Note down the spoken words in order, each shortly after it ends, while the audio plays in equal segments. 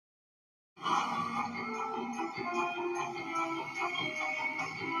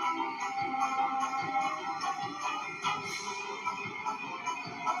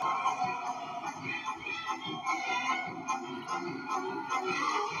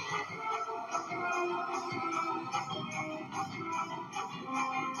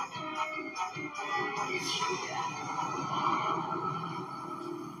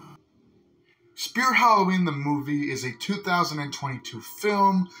Spirit Halloween the movie is a 2022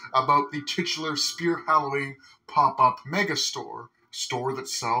 film about the titular Spirit Halloween pop-up megastore, a store that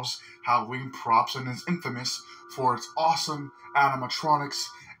sells Halloween props and is infamous for its awesome animatronics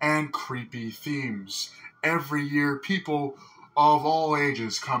and creepy themes. Every year, people of all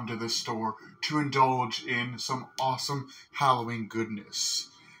ages come to this store to indulge in some awesome Halloween goodness.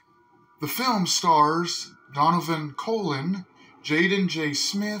 The film stars Donovan Colin, Jaden J.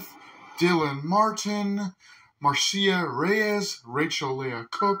 Smith, Dylan Martin, Marcia Reyes, Rachel Leah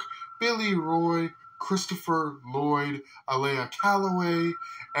Cook, Billy Roy, Christopher Lloyd, Alea Calloway,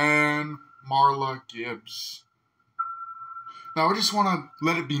 and Marla Gibbs. Now, I just want to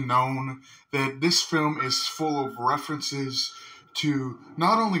let it be known that this film is full of references to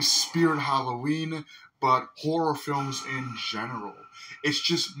not only Spirit Halloween, but horror films in general. It's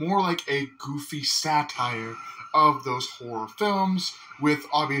just more like a goofy satire of those horror films, with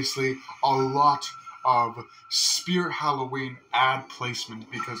obviously a lot of Spirit Halloween ad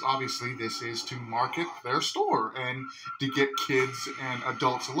placement, because obviously this is to market their store and to get kids and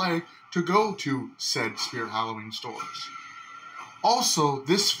adults alike to go to said Spirit Halloween stores. Also,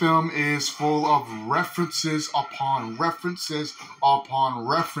 this film is full of references upon references upon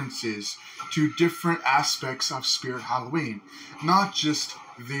references to different aspects of Spirit Halloween. Not just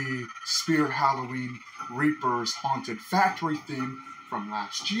the Spirit Halloween Reaper's Haunted Factory theme from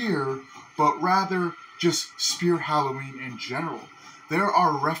last year, but rather just Spirit Halloween in general. There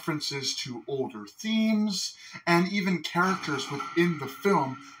are references to older themes and even characters within the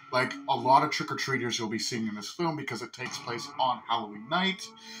film, like a lot of trick-or-treaters you'll be seeing in this film because it takes place on Halloween night.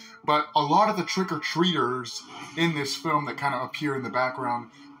 But a lot of the trick-or-treaters in this film that kind of appear in the background,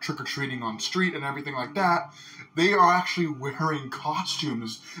 trick-or-treating on the street and everything like that, they are actually wearing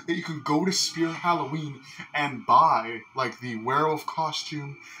costumes that you can go to Spirit Halloween and buy, like the werewolf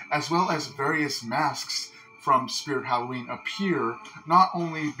costume, as well as various masks from Spirit Halloween appear, not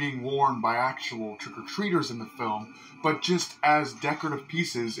only being worn by actual trick-or-treaters in the film, but just as decorative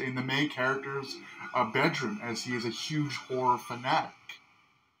pieces in the main character's bedroom, as he is a huge horror fanatic.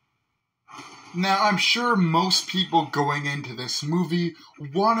 Now, I'm sure most people going into this movie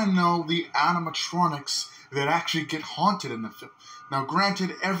want to know the animatronics that actually get haunted in the film. Now,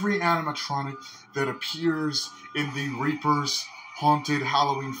 granted, every animatronic that appears in the Reaper's Haunted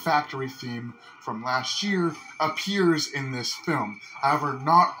Halloween Factory theme from last year appears in this film. However,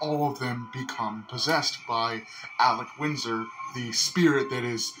 not all of them become possessed by Alec Windsor, the spirit that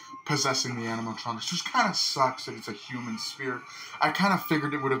is possessing the animatronics, which kind of sucks that it's a human spirit. I kind of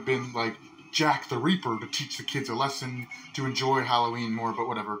figured it would have been like Jack the Reaper to teach the kids a lesson to enjoy Halloween more, but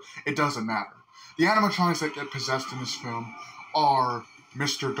whatever. It doesn't matter. The animatronics that get possessed in this film are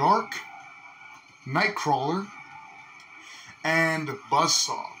Mr. Dark, Nightcrawler, and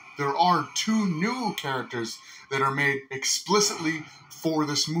Buzzsaw. There are two new characters that are made explicitly for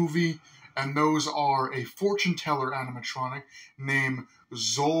this movie, and those are a fortune teller animatronic named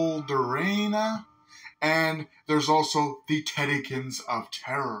Zolderana, and there's also the Teddykins of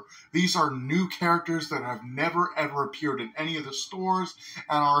Terror. These are new characters that have never ever appeared in any of the stores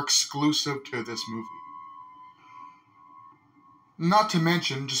and are exclusive to this movie. Not to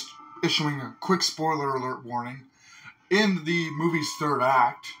mention, just issuing a quick spoiler alert warning, in the movie's third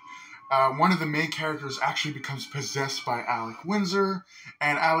act, one of the main characters actually becomes possessed by Alec Windsor,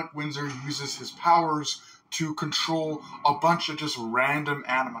 and Alec Windsor uses his powers to control a bunch of just random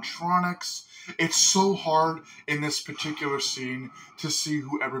animatronics. It's so hard in this particular scene to see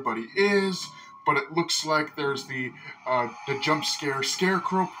who everybody is, but it looks like there's the jump scare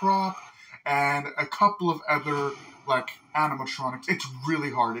scarecrow prop and a couple of other animatronics. It's really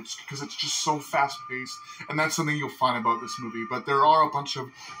hard. It's because it's just so fast-paced, and that's something you'll find about this movie. But there are a bunch of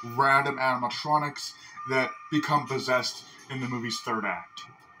random animatronics that become possessed in the movie's third act.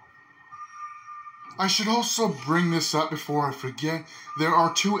 I should also bring this up before I forget. There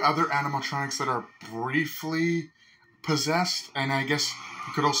are two other animatronics that are briefly possessed, and I guess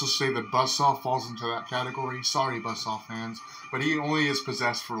you could also say that Buzzsaw falls into that category. Sorry, Buzzsaw fans, but he only is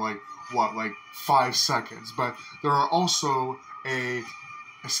possessed for 5 seconds. But there are also a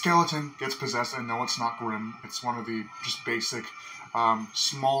skeleton gets possessed, and no, it's not Grim. It's one of the just basic,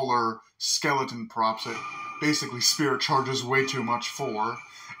 smaller skeleton props that basically Spirit charges way too much for.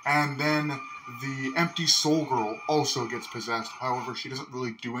 And then the Empty Soul Girl also gets possessed. However, she doesn't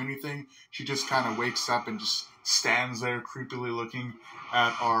really do anything. She just kind of wakes up and just stands there creepily looking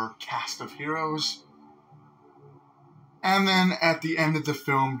at our cast of heroes. And then at the end of the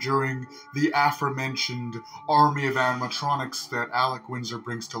film, during the aforementioned army of animatronics that Alec Windsor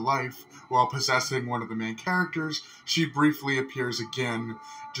brings to life while possessing one of the main characters, she briefly appears again,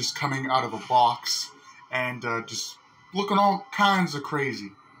 just coming out of a box and just looking all kinds of crazy.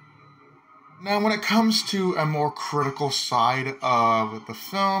 Now, when it comes to a more critical side of the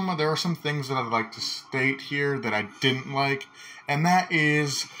film, there are some things that I'd like to state here that I didn't like, and that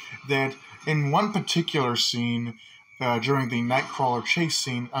is that in one particular scene, during the Nightcrawler chase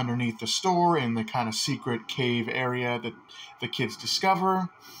scene underneath the store in the kind of secret cave area that the kids discover,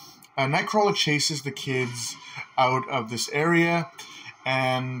 Nightcrawler chases the kids out of this area,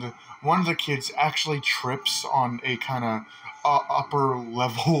 and one of the kids actually trips on a kind of upper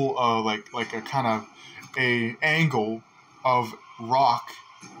level, like a kind of a angle of rock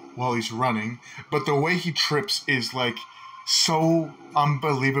while he's running, but the way he trips is like so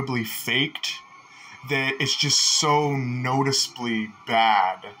unbelievably faked that it's just so noticeably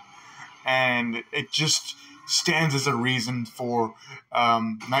bad, and it just stands as a reason for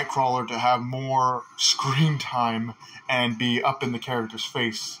Nightcrawler to have more screen time and be up in the character's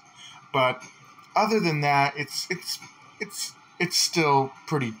face. But other than that, it's still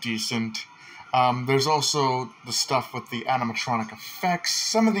pretty decent. There's also the stuff with the animatronic effects.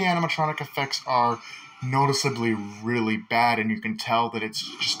 Some of the animatronic effects are noticeably really bad, and you can tell that it's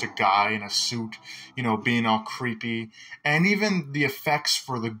just a guy in a suit, being all creepy. And even the effects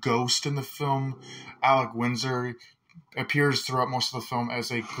for the ghost in the film, Alec Windsor appears throughout most of the film as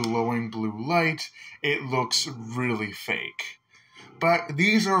a glowing blue light. It looks really fake. But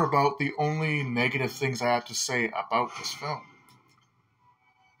these are about the only negative things I have to say about this film.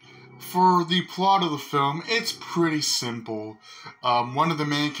 For the plot of the film, it's pretty simple. One of the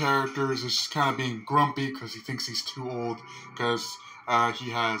main characters is just kind of being grumpy because he thinks he's too old because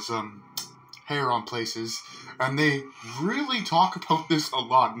he has hair on places. And they really talk about this a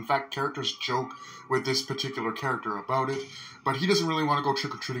lot. In fact, characters joke with this particular character about it. But he doesn't really want to go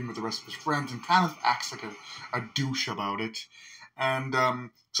trick-or-treating with the rest of his friends and kind of acts like a douche about it. And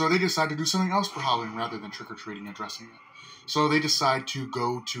so they decide to do something else for Halloween rather than trick-or-treating and dressing it. So they decide to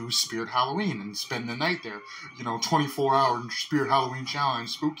go to Spirit Halloween and spend the night there. 24-hour Spirit Halloween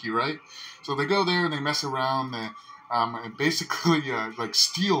challenge, spooky, right? So they go there and they mess around, and basically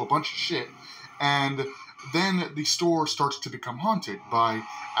steal a bunch of shit. And then the store starts to become haunted by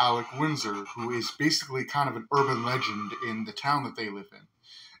Alec Windsor, who is basically kind of an urban legend in the town that they live in.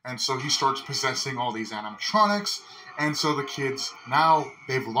 And so he starts possessing all these animatronics, and so the kids, now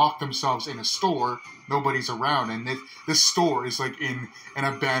they've locked themselves in a store, nobody's around, and this store is like in an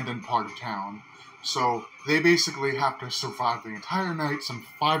abandoned part of town. So they basically have to survive the entire night. Some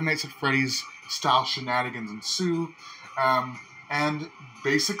Five Nights at Freddy's style shenanigans ensue, and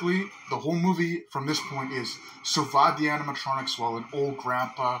basically the whole movie from this point is survive the animatronics while an old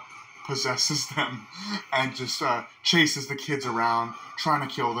grandpa possesses them and just chases the kids around, trying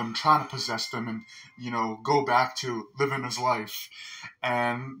to kill them, trying to possess them, and go back to living his life.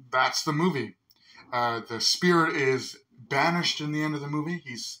 And that's the movie. The spirit is banished in the end of the movie.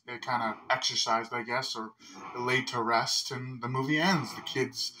 He's kind of exorcised, I guess, or laid to rest, and the movie ends. The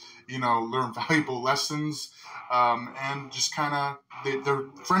kids, learn valuable lessons, and just kind of their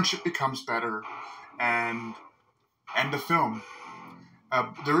friendship becomes better, and end the film.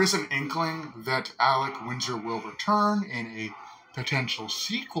 There is an inkling that Alec Windsor will return in a potential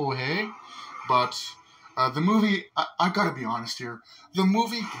sequel, hey? But the movie, I gotta be honest here, the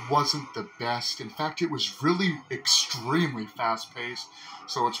movie wasn't the best. In fact, it was really extremely fast-paced,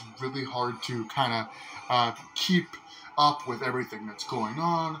 so it's really hard to kind of keep up with everything that's going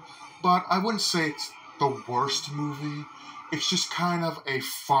on. But I wouldn't say it's the worst movie. It's just kind of a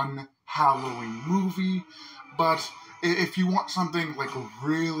fun Halloween movie, but if you want something like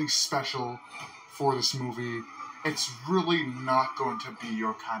really special for this movie, it's really not going to be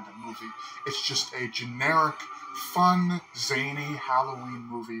your kind of movie. It's just a generic, fun, zany Halloween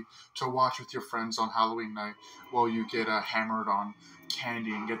movie to watch with your friends on Halloween night while you get hammered on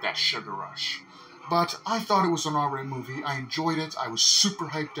candy and get that sugar rush. But I thought it was an alright movie. I enjoyed it. I was super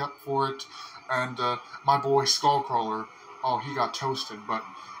hyped up for it. And my boy Skullcrawler, he got toasted. But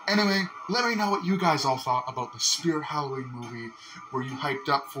anyway, let me know what you guys all thought about the Spirit Halloween movie. Were you hyped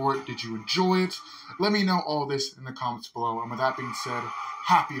up for it? Did you enjoy it? Let me know all this in the comments below. And with that being said,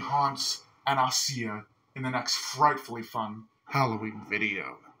 happy haunts, and I'll see you in the next frightfully fun Halloween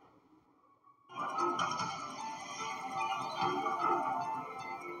video.